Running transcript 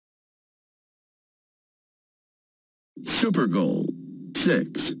Super goal.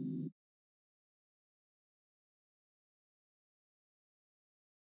 6.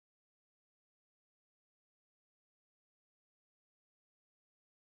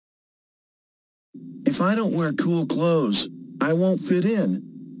 If I don't wear cool clothes, I won't fit in.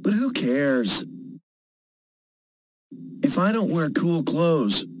 But who cares? If I don't wear cool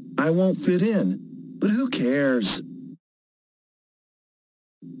clothes, I won't fit in. But who cares?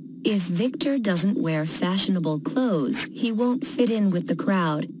 If Victor doesn't wear fashionable clothes, he won't fit in with the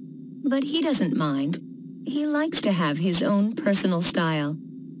crowd. But he doesn't mind. He likes to have his own personal style.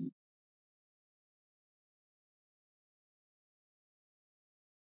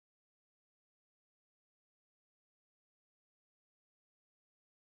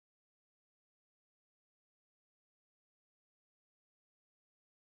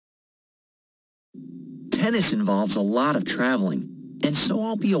 Tennis involves a lot of traveling, and so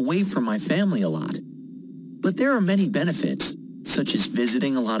I'll be away from my family a lot. But there are many benefits, such as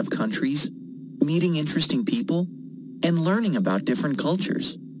visiting a lot of countries, meeting interesting people, and learning about different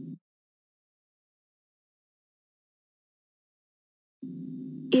cultures.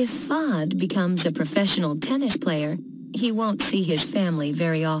 If Fahd becomes a professional tennis player, he won't see his family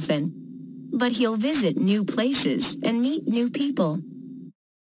very often. But he'll visit new places and meet new people.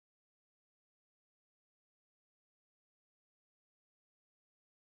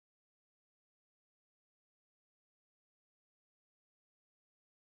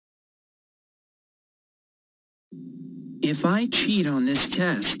 If I cheat on this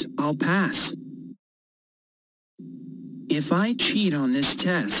test, I'll pass. If I cheat on this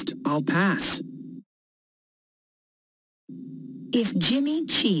test, I'll pass. If Jimmy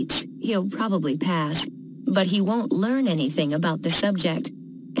cheats, he'll probably pass, but he won't learn anything about the subject,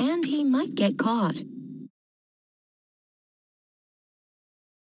 and he might get caught.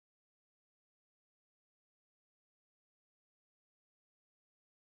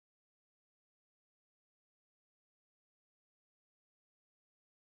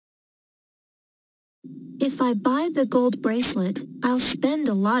 If I buy the gold bracelet, I'll spend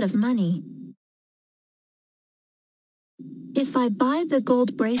a lot of money. If I buy the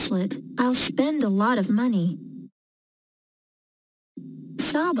gold bracelet, I'll spend a lot of money.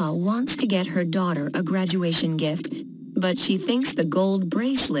 Saba wants to get her daughter a graduation gift, but she thinks the gold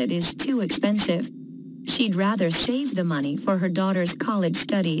bracelet is too expensive. She'd rather save the money for her daughter's college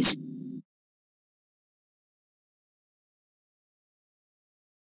studies.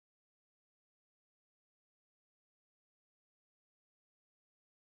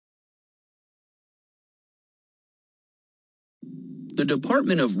 The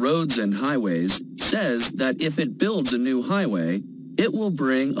Department of Roads and Highways says that if it builds a new highway, it will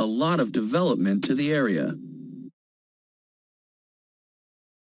bring a lot of development to the area.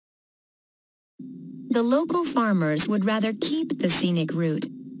 The local farmers would rather keep the scenic route.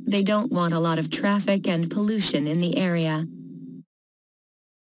 They don't want a lot of traffic and pollution in the area.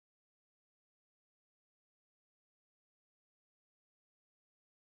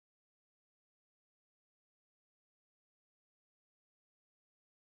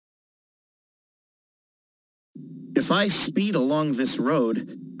 If I speed along this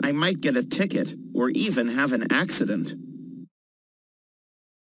road, I might get a ticket or even have an accident.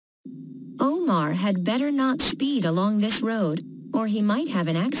 Omar had better not speed along this road, or he might have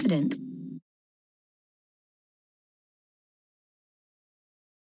an accident.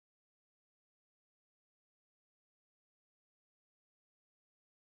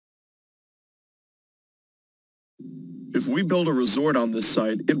 If we build a resort on this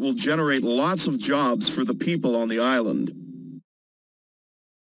site, it will generate lots of jobs for the people on the island.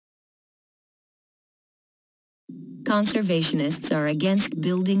 Conservationists are against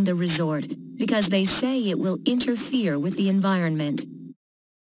building the resort because they say it will interfere with the environment.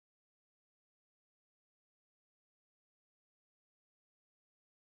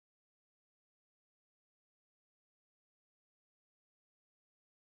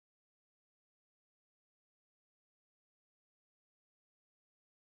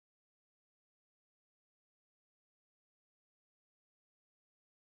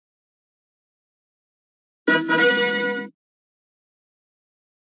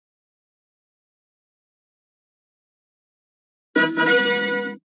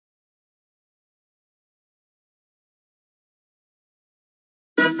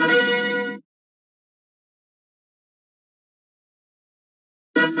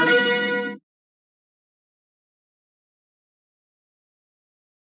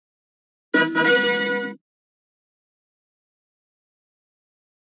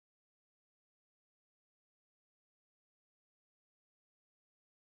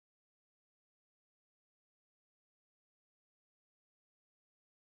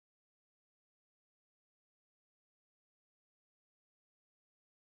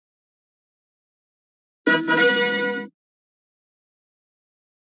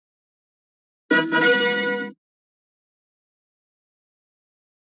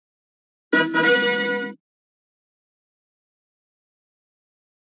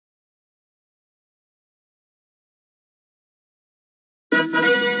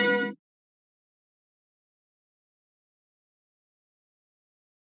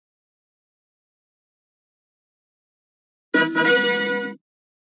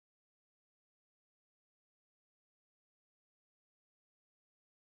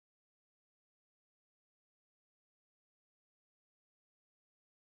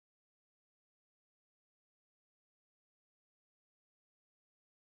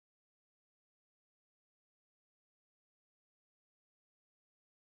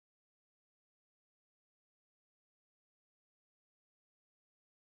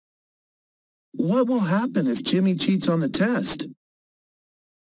 What will happen if Jimmy cheats on the test?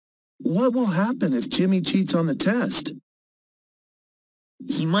 What will happen if Jimmy cheats on the test?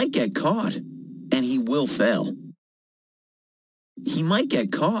 He might get caught, and he will fail. He might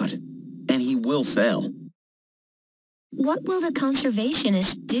get caught, and he will fail. What will the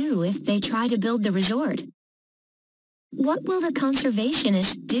conservationists do if they try to build the resort? What will the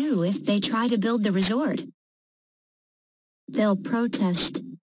conservationists do if they try to build the resort? They'll protest.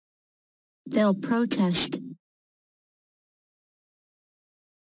 They'll protest.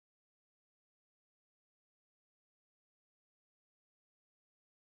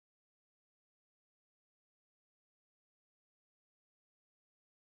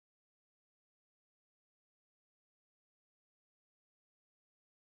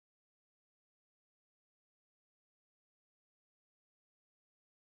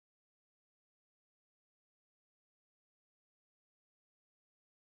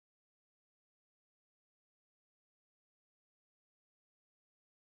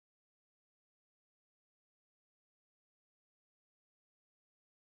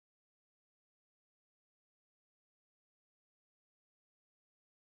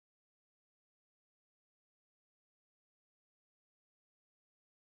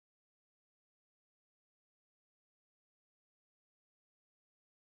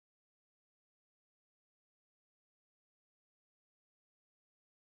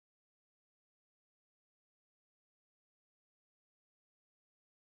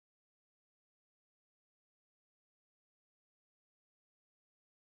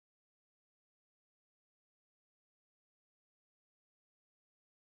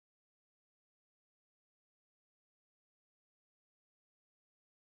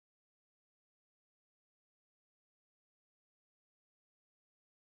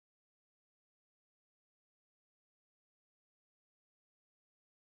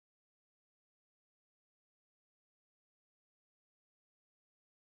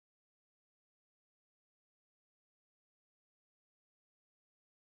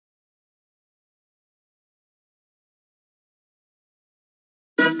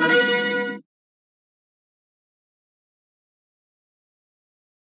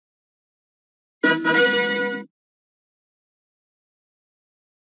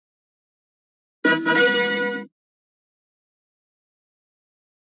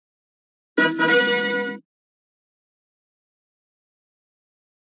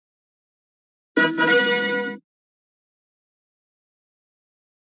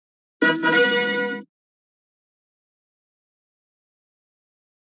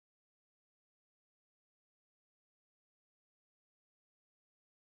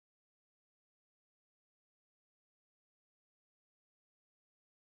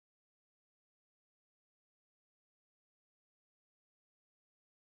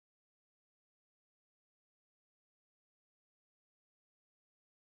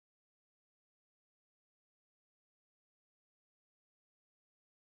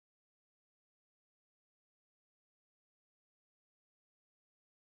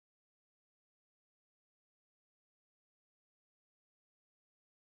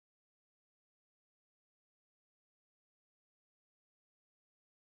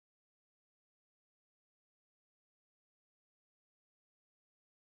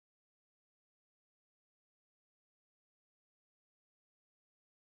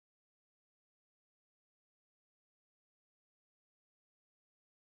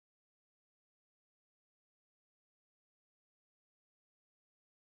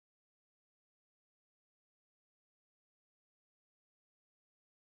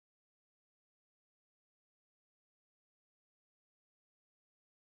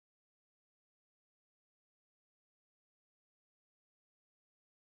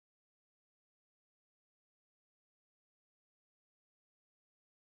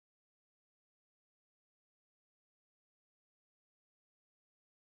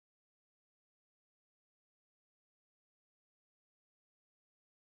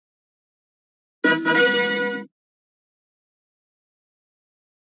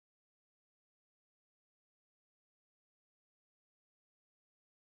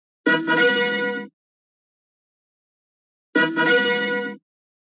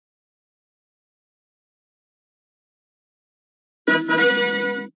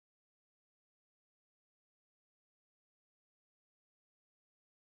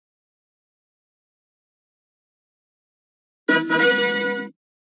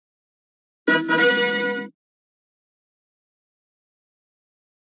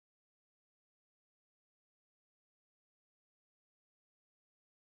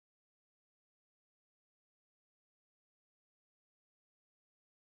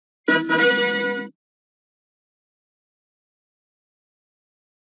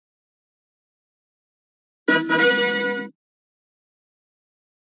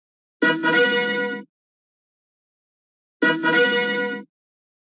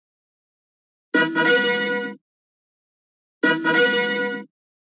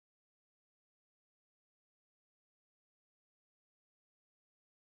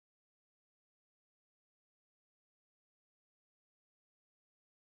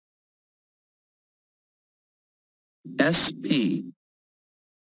 SP.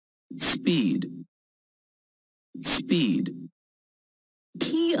 Speed. Speed.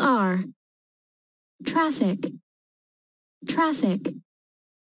 TR. Traffic. Traffic.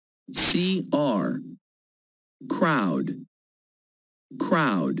 CR. Crowd.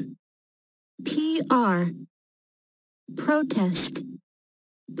 Crowd. PR. Protest.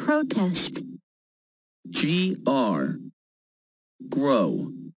 Protest. GR.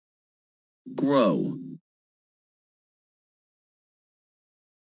 Grow. Grow.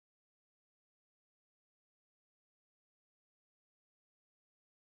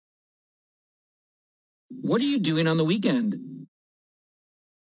 What are you doing on the weekend?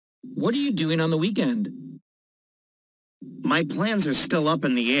 What are you doing on the weekend? My plans are still up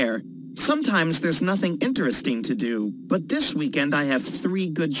in the air. Sometimes there's nothing interesting to do, but this weekend I have 3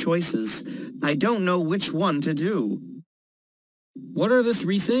 good choices. I don't know which one to do. What are the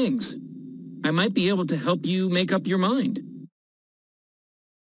 3 things? I might be able to help you make up your mind.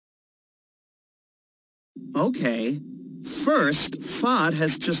 Okay. First, Fod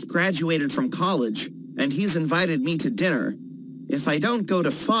has just graduated from college, and he's invited me to dinner. If I don't go to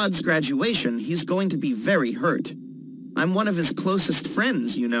Fod's graduation, he's going to be very hurt. I'm one of his closest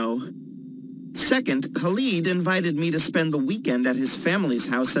friends, you know. Second, Khalid invited me to spend the weekend at his family's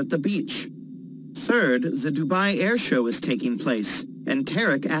house at the beach. Third, the Dubai Air Show is taking place, and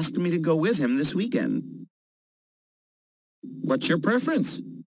Tarek asked me to go with him this weekend. What's your preference?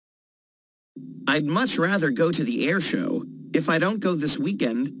 I'd much rather go to the air show. If I don't go this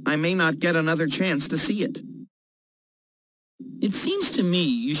weekend, I may not get another chance to see it. It seems to me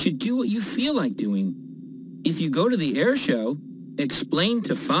you should do what you feel like doing. If you go to the air show, explain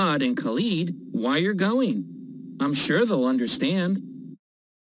to Fod and Khalid why you're going. I'm sure they'll understand.